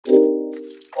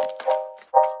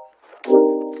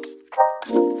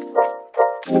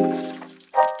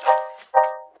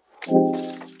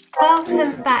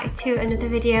back to another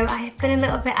video. I have been a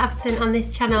little bit absent on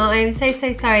this channel. I am so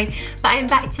sorry, but I am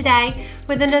back today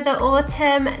with another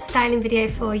autumn styling video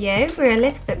for you. We're a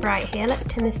little bit bright here. Let's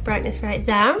turn this brightness right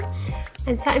down.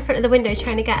 I'm sat in front of the window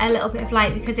trying to get a little bit of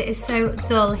light because it is so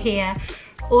dull here.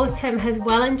 Autumn has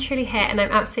well and truly hit and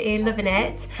I'm absolutely loving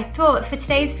it. I thought for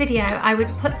today's video I would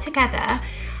put together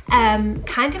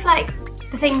kind of like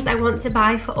the things I want to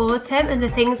buy for autumn and the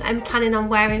things I'm planning on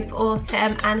wearing for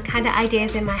autumn, and kind of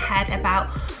ideas in my head about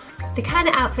the kind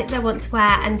of outfits I want to wear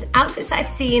and outfits that I've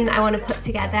seen that I want to put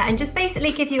together, and just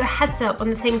basically give you a heads up on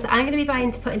the things that I'm going to be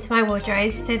buying to put into my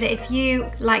wardrobe, so that if you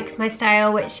like my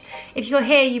style, which if you're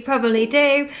here you probably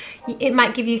do, it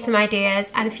might give you some ideas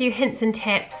and a few hints and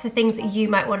tips for things that you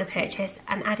might want to purchase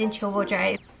and add into your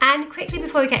wardrobe. And quickly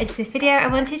before we get into this video, I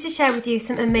wanted to share with you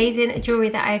some amazing jewellery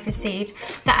that I've received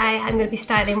that I am going to be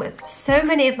styling with so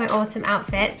many of my autumn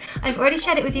outfits. I've already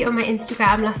shared it with you on my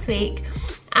Instagram last week,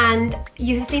 and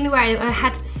you have seen me wearing it. I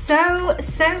had so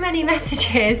many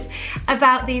messages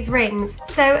about these rings.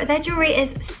 So their jewellery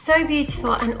is so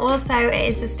beautiful, and also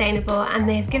it is sustainable, and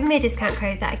they've given me a discount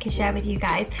code that I can share with you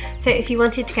guys. So if you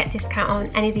wanted to get discount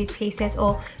on any of these pieces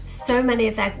or so many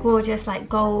of their gorgeous like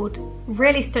gold,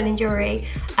 really stunning jewellery,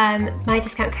 my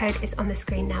discount code is on the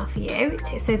screen now for you.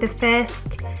 So the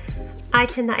first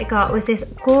item that I got was this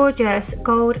gorgeous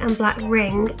gold and black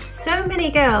ring. So many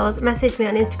girls messaged me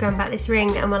on Instagram about this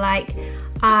ring and were like,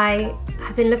 I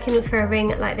have been looking for a ring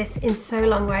like this in so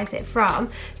long, where is it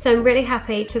from? So I'm really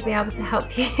happy to be able to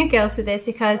help you girls with this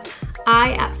because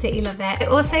I absolutely love it. I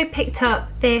also picked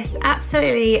up this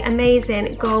absolutely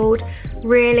amazing gold,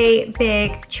 really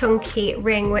big chunky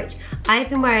ring, which I've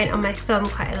been wearing on my thumb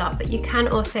quite a lot, but you can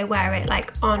also wear it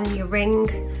like on your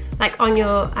ring, like on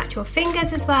your actual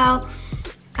fingers as well.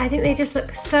 I think they just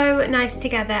look so nice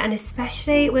together, and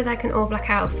especially with like an all black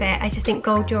outfit, I just think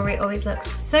gold jewellery always looks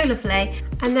so lovely.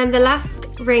 And then the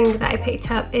last ring that I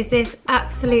picked up is this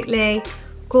absolutely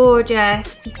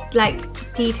gorgeous,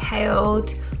 like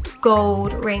detailed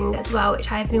gold ring as well, which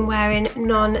I've been wearing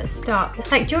non-stop.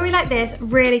 Like jewellery like this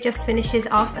really just finishes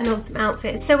off an autumn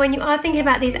outfit. So when you are thinking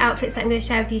about these outfits that I'm going to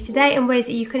share with you today and ways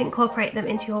that you could incorporate them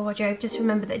into your wardrobe, just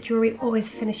remember that jewellery always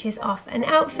finishes off an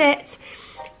outfit.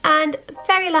 And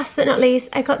very last but not least,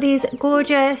 I got these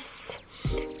gorgeous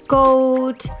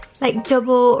gold like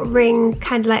double ring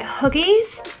kind of like huggies.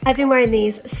 I've been wearing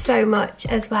these so much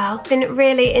as well. Been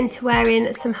really into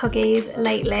wearing some huggies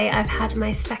lately. I've had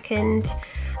my second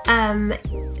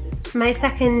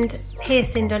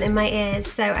piercing done in my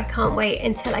ears, so I can't wait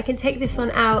until I can take this one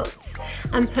out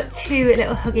and put two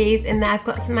little huggies in there. I've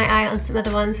got my eye on some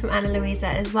other ones from Ana Luisa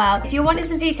as well. If you're wanting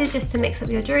some pieces just to mix up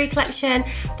your jewellery collection,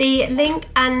 the link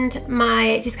and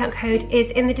my discount code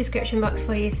is in the description box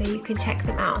for you, so you can check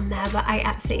them out on there. But I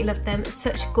absolutely love them,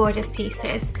 such gorgeous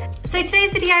pieces. So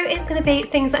today's video is going to be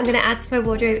things that I'm going to add to my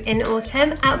wardrobe in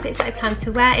autumn, outfits that I plan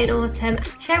to wear in autumn,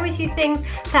 share with you things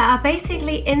that are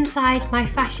basically inside my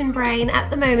fashion brain at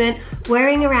the moment,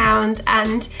 whirring around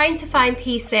and trying to find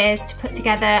pieces to put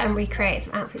together and recreate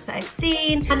some outfits that I've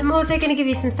seen. And I'm also going to give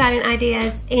you some styling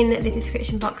ideas in the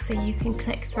description box, so you can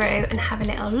click through and have a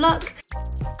little look.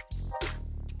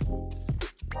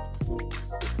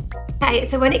 Okay,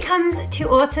 so when it comes to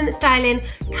autumn styling,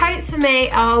 coats for me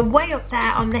are way up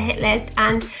there on the hit list,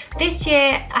 and this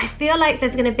year I feel like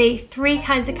there's going to be three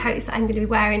kinds of coats that I'm going to be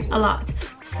wearing a lot.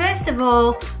 First of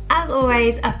all, as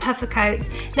always, a puffer coat.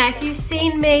 Now if you've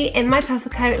seen me in my puffer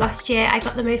coat last year, I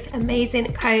got the most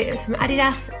amazing coat. It was from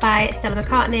Adidas by Stella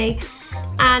McCartney,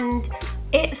 and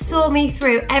it saw me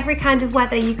through every kind of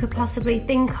weather you could possibly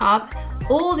think of.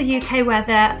 All the UK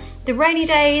weather, the rainy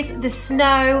days, the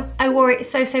snow. I wore it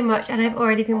so much, and I've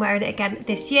already been wearing it again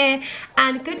this year.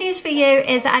 And good news for you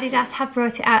is that Adidas have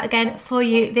brought it out again for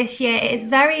you this year. It is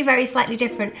very slightly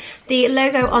different. The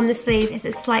logo on the sleeve is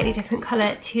a slightly different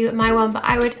colour to my one, but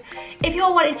I would, if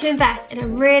you're wanting to invest in a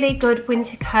really good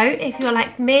winter coat, if you're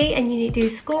like me and you need to do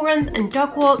school runs and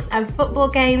dog walks and football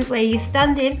games where you're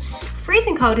standing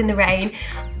freezing cold in the rain,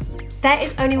 there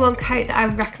is only one coat that I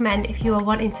would recommend if you are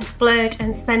wanting to splurge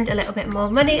and spend a little bit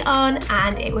more money on,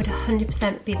 and it would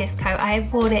 100% be this coat. I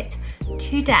have worn it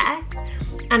to death,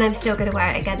 and I'm still going to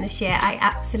wear it again this year. I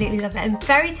absolutely love it. I'm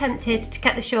very tempted to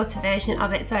get the shorter version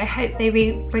of it, so I hope they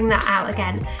bring that out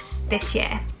again this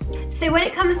year. So when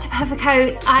it comes to puffer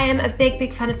coats, I am a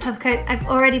big fan of puffer coats. I've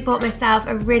already bought myself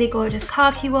a really gorgeous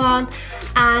khaki one,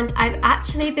 and I've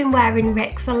actually been wearing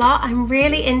Ricks a lot. I'm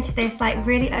really into this like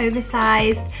really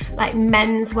oversized like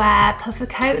menswear puffer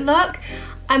coat look.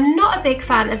 I'm not a big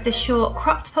fan of the short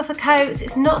cropped puffer coats.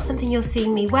 It's not something you'll see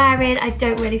me wearing. I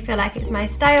don't really feel like it's my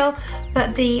style,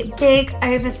 but the big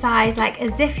oversized, like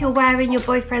as if you're wearing your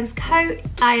boyfriend's coat,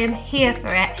 I am here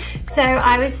for it. So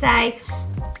I would say,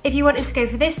 if you wanted to go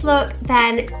for this look,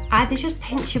 then either just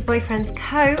pinch your boyfriend's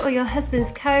coat or your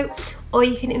husband's coat, or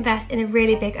you can invest in a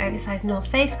really big oversized North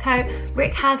Face coat.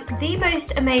 Rick has the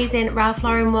most amazing Ralph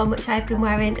Lauren one, which I've been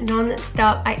wearing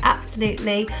non-stop. I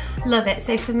absolutely love it.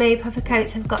 So for me, puffer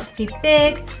coats have got to be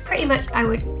big. Pretty much I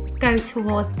would go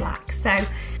towards black. So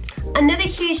another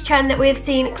huge trend that we've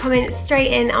seen coming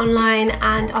straight in online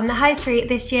and on the high street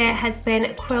this year has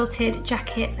been quilted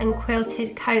jackets and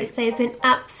quilted coats. They've been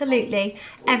absolutely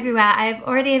everywhere. I have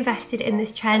already invested in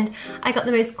this trend. I got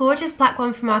the most gorgeous black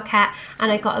one from Marquette,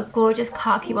 and I got a gorgeous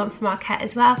khaki one from Marquette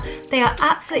as well. They are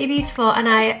absolutely beautiful, and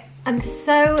I'm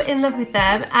so in love with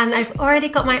them, and I've already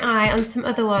got my eye on some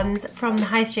other ones from the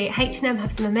high street. H&M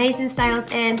have some amazing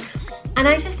styles in, and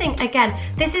I just think, again,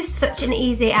 this is such an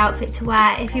easy outfit to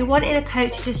wear. If you're wanting a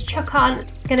coat to just chuck on,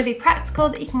 it's going to be practical,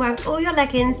 that you can wear with all your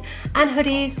leggings and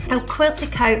hoodies. A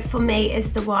quilted coat for me is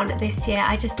the one this year.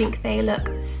 I just think they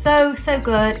look so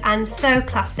good and so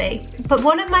classy. But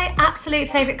one of my absolute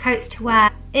favourite coats to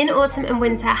wear in autumn and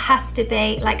winter has to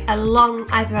be like a long,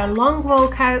 either a long wool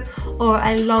coat or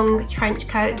a long trench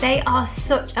coat. They are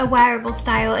such a wearable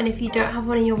style, and if you don't have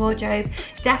one in your wardrobe,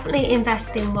 definitely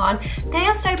invest in one. They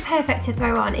are so perfect to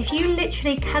throw on. If you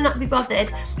literally cannot be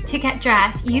bothered to get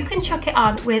dressed, you can chuck it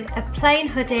on with a plain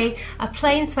hoodie, a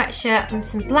plain sweatshirt, and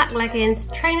some black leggings,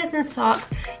 trainers and socks,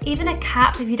 even a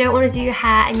cap if you don't want to do your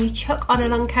hair, and you chuck on a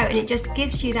long coat, and it just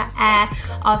gives you that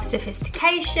air of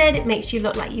sophistication. It makes you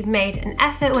look like you've made an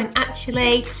effort, when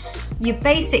actually you're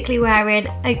basically wearing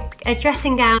a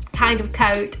dressing gown kind of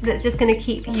coat that's just going to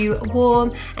keep you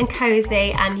warm and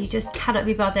cozy, and you just cannot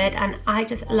be bothered. And I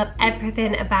just love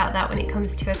everything about that when it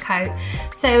comes to a coat.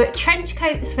 So trench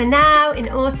coats for now in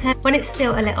autumn when it's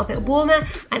still a little bit warmer,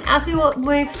 and as we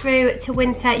move through to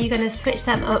winter, you're going to switch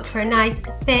them up for a nice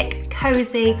thick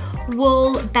cozy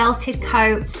wool belted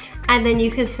coat, and then you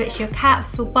can switch your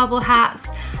caps for bobble hats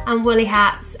and woolly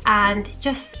hats, and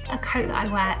just a coat that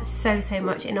I wear so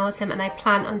much in autumn, and I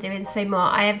plan on doing so more.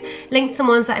 I have linked some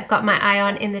ones that I've got my eye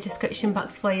on in the description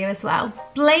box for you as well.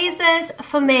 Blazers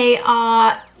for me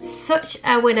are such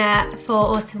a winner for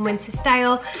autumn winter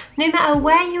style. No matter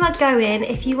where you are going,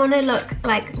 if you want to look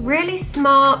like really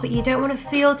smart but you don't want to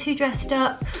feel too dressed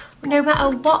up, no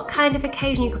matter what kind of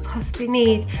occasion you could possibly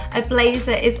need, a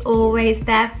blazer is always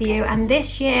there for you. And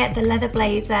this year, the leather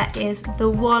blazer is the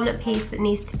one piece that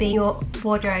needs to be in your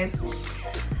wardrobe.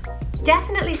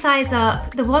 Definitely size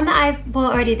up. The one that I've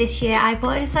bought already this year, I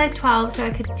bought in a size 12 so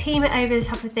I could team it over the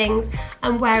top of things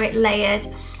and wear it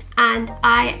layered. And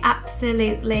I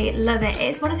absolutely love it.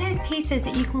 It's one of those pieces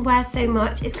that you can wear so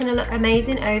much. It's gonna look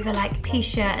amazing over like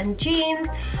t-shirt and jeans,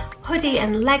 hoodie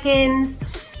and leggings.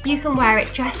 You can wear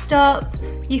it dressed up,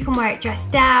 you can wear it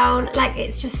dressed down. Like,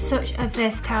 it's just such a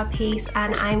versatile piece,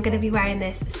 and I'm going to be wearing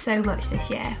this so much this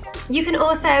year. You can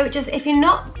also just, if you're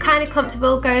not kind of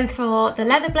comfortable going for the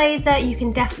leather blazer, you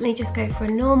can definitely just go for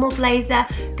a normal blazer,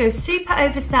 go super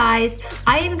oversized.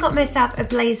 I even got myself a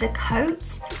blazer coat,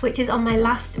 which is on my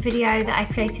last video that I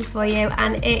created for you,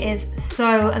 and it is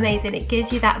so amazing. It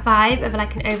gives you that vibe of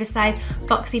like an oversized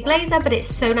boxy blazer, but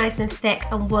it's so nice and thick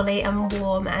and woolly and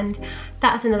warm, and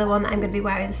that's another one that I'm going to be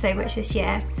wearing so much this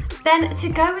year. Then to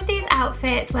go with these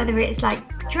outfits, whether it's like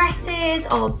dresses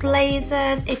or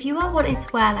blazers, if you are wanting to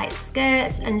wear like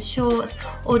skirts and shorts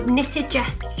or knitted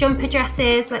jumper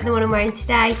dresses like the one I'm wearing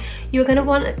today, you're going to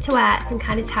want to wear some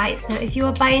kind of tights. Now if you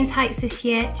are buying tights this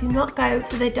year, do not go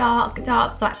for the dark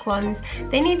black ones.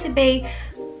 They need to be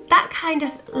that kind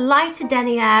of lighter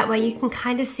denier where you can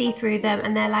kind of see through them,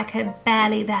 and they're like a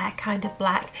barely there kind of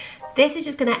black. This is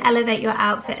just going to elevate your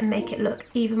outfit and make it look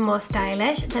even more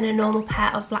stylish than a normal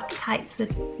pair of black tights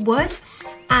would.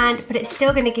 But it's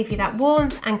still going to give you that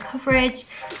warmth and coverage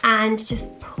and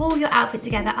just pull your outfit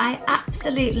together. I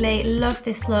absolutely love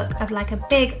this look of like a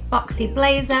big boxy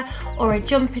blazer or a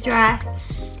jumper dress,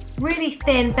 really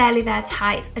thin, barely there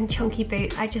tights and chunky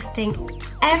boots. I just think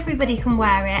everybody can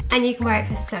wear it, and you can wear it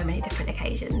for so many different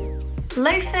occasions.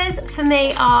 Loafers for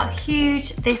me are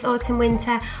huge this autumn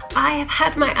winter. I have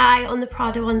had my eye on the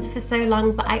Prada ones for so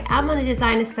long, but I am on a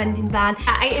designer spending ban.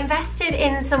 I invested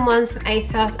in some ones from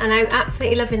ASOS and I'm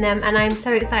absolutely loving them, and I'm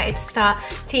so excited to start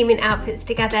teaming outfits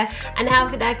together. An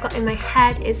outfit that I've got in my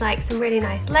head is like some really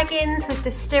nice leggings with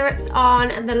the stirrups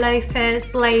on and the loafers,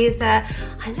 blazer,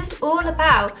 and just all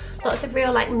about lots of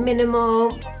real like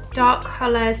minimal dark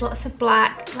colours, lots of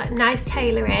black, like nice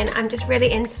tailoring. I'm just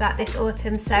really into that this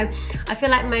autumn, so I feel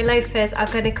like my loafers are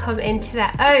going to come into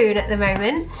their own at the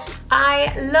moment.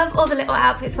 I love all the little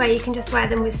outfits where you can just wear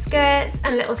them with skirts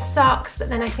and little socks, but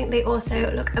then I think they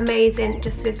also look amazing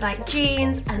just with like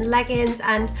jeans and leggings,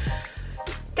 and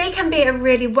they can be a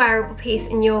really wearable piece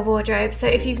in your wardrobe. So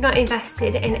if you've not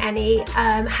invested in any,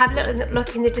 have a little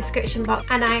look in the description box,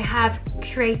 and I have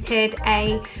created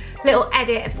a little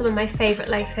edit of some of my favourite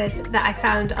loafers that I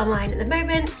found online at the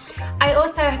moment. I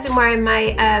also have been wearing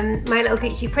my my little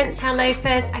Gucci Princetown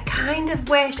loafers. I kind of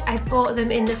wish I'd bought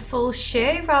them in the full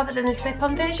shoe rather than the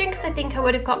slip-on version, because I think I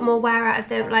would have got more wear out of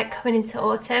them like coming into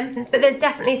autumn. But there's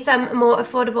definitely some more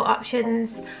affordable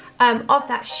options of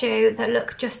that shoe that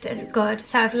look just as good.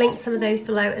 So I've linked some of those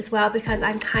below as well, because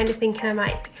I'm kind of thinking I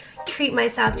might treat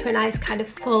myself to a nice kind of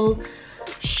full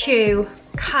shoe,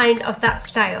 kind of that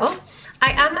style.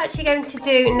 I am actually going to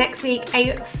do next week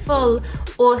a full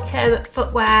autumn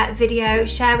footwear video,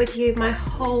 share with you my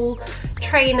whole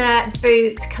trainer,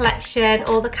 boot collection,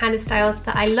 all the kind of styles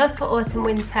that I love for autumn,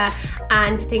 winter,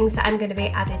 and things that I'm going to be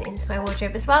adding into my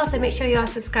wardrobe as well. So make sure you are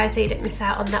subscribed so you don't miss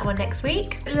out on that one next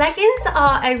week. Leggings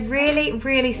are a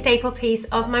really staple piece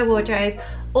of my wardrobe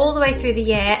all the way through the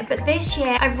year, but this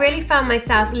year I've really found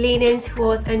myself leaning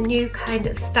towards a new kind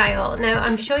of style. Now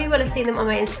I'm sure you will have seen them on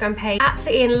my Instagram page.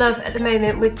 Absolutely in love at the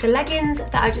moment with the leggings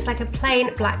that are just like a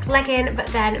plain black legging, but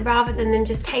then rather than them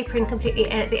just tapering completely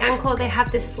in at the ankle, they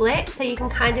have this slit, so you can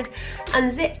kind of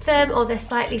unzip them, or they're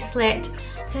slightly slit,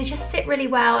 so they just sit really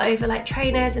well over like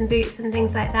trainers and boots and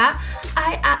things like that.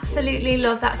 I absolutely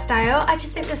love that style. I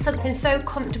just think there's something so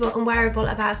comfortable and wearable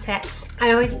about it.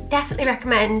 I always definitely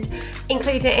recommend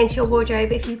including it into your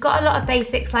wardrobe if you've got a lot of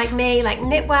basics like me, like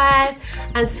knitwear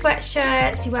and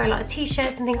sweatshirts, you wear a lot of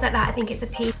t-shirts and things like that. I think it's a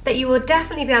piece that you will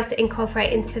definitely be able to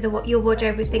incorporate into your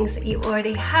wardrobe with things that you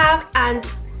already have, and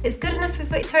it's good enough for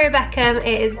Victoria Beckham,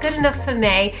 it is good enough for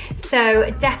me. So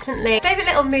definitely favourite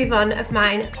little move on of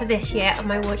mine for this year of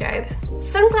my wardrobe.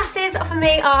 Sunglasses for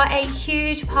me are a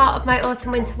huge part of my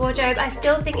autumn winter wardrobe. I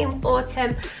still think in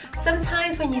autumn,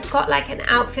 sometimes when you've got like an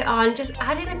outfit on, just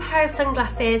adding a pair of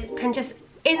sunglasses can just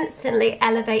instantly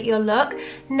elevate your look.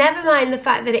 Never mind the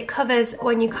fact that it covers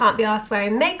when you can't be asked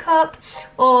wearing makeup,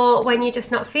 or when you're just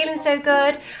not feeling so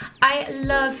good. I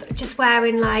love just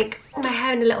wearing like my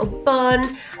hair in a little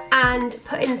bun and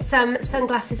putting some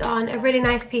sunglasses on, a really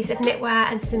nice piece of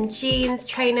knitwear and some jeans,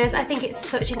 trainers. I think it's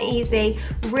such an easy,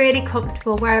 really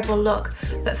comfortable, wearable look.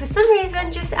 But for some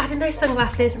reason, just adding those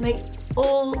sunglasses makes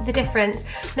all the difference.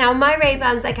 Now my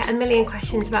Ray-Bans, I get a million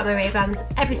questions about my Ray-Bans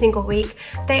every single week.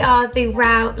 They are the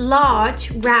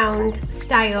large round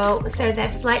style, so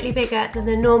they're slightly bigger than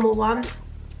the normal one.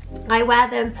 I wear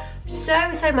them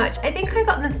so much. I think I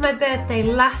got them for my birthday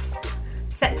last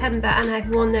September, and I've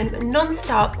worn them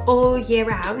non-stop all year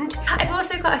round. I've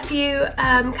also got a few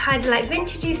kind of like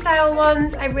vintagey style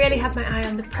ones. I really had my eye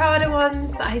on the Prada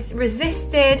ones, but I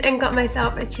resisted and got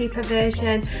myself a cheaper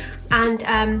version. And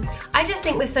I just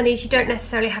think with sunnies, you don't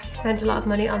necessarily have to spend a lot of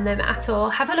money on them at all.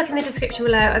 Have a look in the description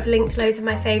below. I've linked loads of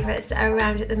my favourites that are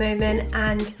around at the moment,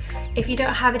 and if you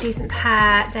don't have a decent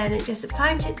pair, then just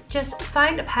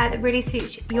find a pair that really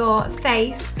suits your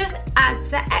face. Just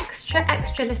adds that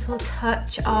extra little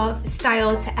touch of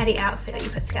style to any outfit that you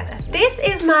put together. This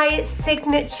is my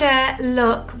signature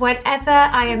look whenever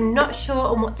I am not sure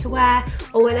on what to wear,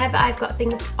 or whenever I've got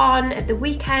things on at the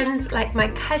weekends. Like my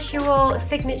casual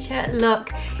signature look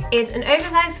is an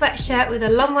oversized sweatshirt with a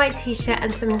long white t-shirt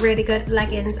and some really good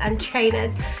leggings and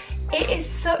trainers. It is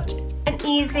such an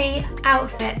easy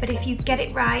outfit, but if you get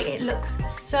it right, it looks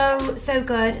so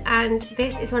good, and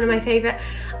this is one of my favourite.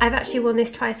 I've actually worn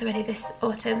this twice already this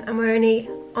autumn, and we're only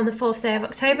on the 4th day of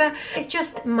October. It's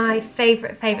just my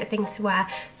favourite thing to wear.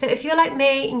 So if you're like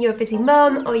me and you're a busy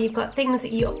mum, or you've got things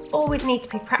that you always need to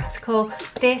be practical,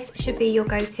 this should be your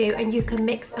go-to, and you can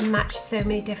mix and match so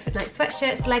many different like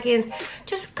sweatshirts, leggings,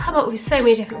 just come up with so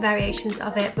many different variations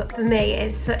of it. But for me,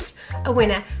 it's such a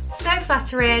winner. So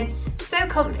flattering, so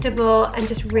comfortable, and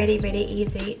just really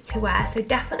easy to wear. So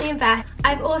definitely invest.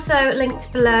 I've also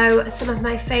linked below some of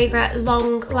my favourite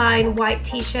long line white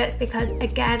t-shirts, because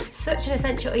again, such an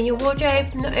essential in your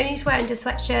wardrobe, not only to wear under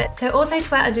sweatshirt, so also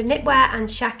to wear under knitwear and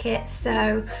jackets.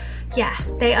 So yeah,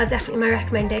 they are definitely my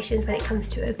recommendations when it comes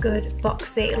to a good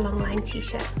boxy long line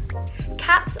t-shirt.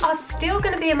 Caps are still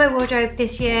going to be in my wardrobe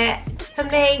this year. For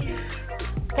me,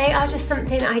 they are just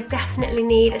something I definitely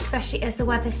need, especially as the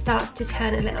weather starts to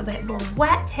turn a little bit more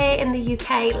wet here in the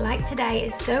UK. Like today,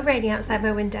 it's so rainy outside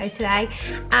my window today,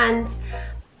 and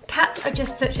Caps are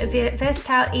just such a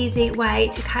versatile, easy way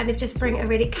to kind of just bring a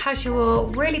really casual,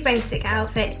 really basic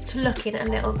outfit to looking a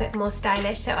little bit more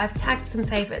stylish. So I've tagged some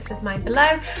favourites of mine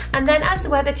below, and then as the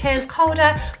weather turns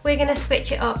colder, we're going to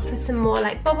switch it up for some more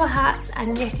like bobble hats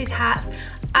and knitted hats.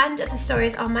 And the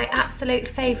stories are my absolute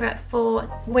favourite for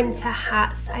winter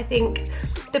hats. I think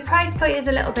the price point is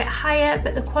a little bit higher,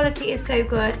 but the quality is so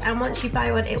good, and once you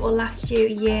buy one it will last you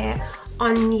year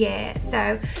on year.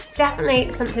 So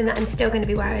definitely something that I'm still going to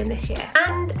be wearing this year.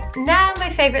 And now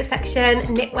my favourite section,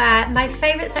 knitwear. My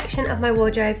favourite section of my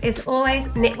wardrobe is always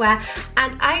knitwear,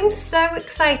 and I'm so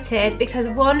excited because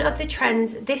one of the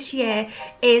trends this year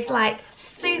is like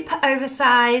super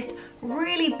oversized,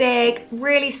 really big,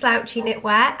 really slouchy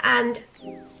knitwear, and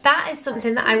that is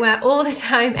something that I wear all the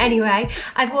time anyway.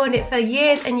 I've worn it for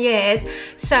years and years,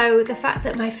 so the fact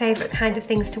that my favourite kind of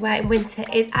things to wear in winter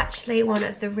is actually one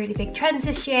of the really big trends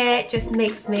this year just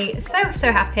makes me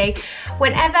so happy.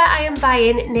 Whenever I am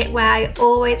buying knitwear,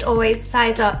 I always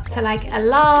size up to like a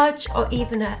large or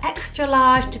even an extra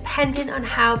large, depending on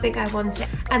how big I want it.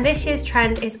 And this year's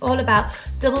trend is all about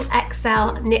double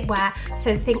XL knitwear.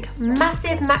 So think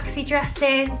massive maxi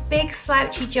dresses, big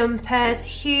slouchy jumpers,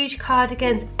 huge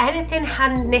cardigans, anything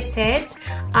hand knitted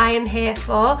I am here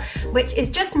for, which is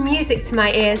just music to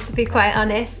my ears, to be quite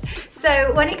honest.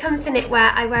 So when it comes to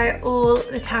knitwear, I wear it all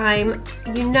the time.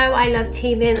 You know I love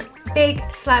teaming big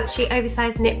slouchy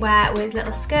oversized knitwear with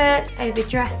little skirts over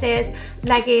dresses,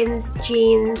 leggings,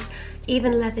 jeans,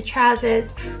 even leather trousers,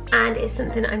 and it's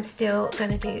something I'm still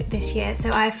gonna do this year. So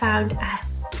I found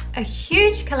a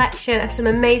huge collection of some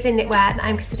amazing knitwear that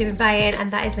I'm considering buying,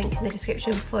 and that is linked in the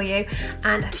description for you,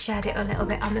 and I've shared it a little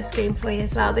bit on the screen for you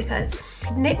as well, because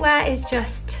knitwear is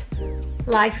just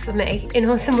life for me. In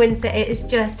autumn winter it is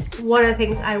just one of the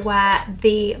things I wear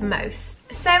the most.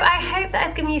 So I hope that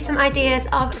has given you some ideas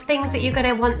of things that you're going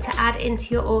to want to add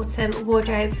into your autumn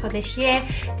wardrobe for this year.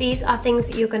 These are things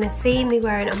that you're going to see me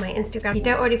wearing on my Instagram. If you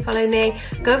don't already follow me,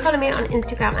 go follow me on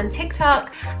Instagram and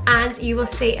TikTok, and you will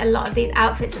see a lot of these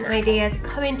outfits and ideas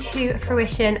coming to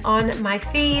fruition on my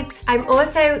feeds. I'm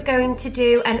also going to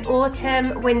do an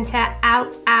autumn winter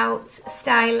out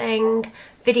styling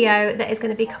video that is going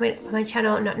to be coming up on my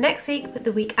channel, not next week but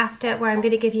the week after, where I'm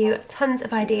going to give you tons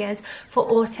of ideas for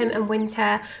autumn and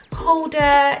winter,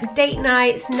 colder date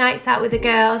nights, nights out with the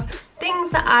girls,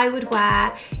 things that I would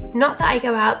wear. Not that I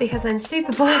go out because I'm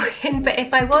super boring, but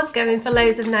if I was going for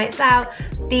loads of nights out,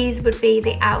 these would be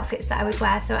the outfits that I would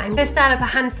wear. So I'm going to style up a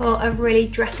handful of really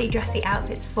dressy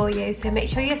outfits for you, so make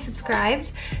sure you're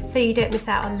subscribed so you don't miss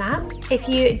out on that. If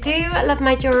you do love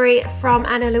my jewellery from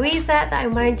Ana Luisa that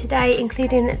I'm wearing today,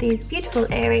 including these beautiful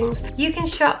earrings, you can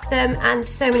shop them and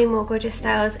so many more gorgeous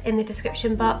styles in the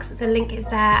description box. The link is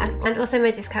there, and also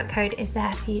my discount code is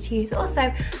there for you to use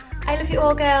also. I love you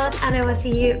all, girls, and I will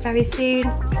see you very soon.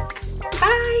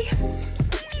 Bye!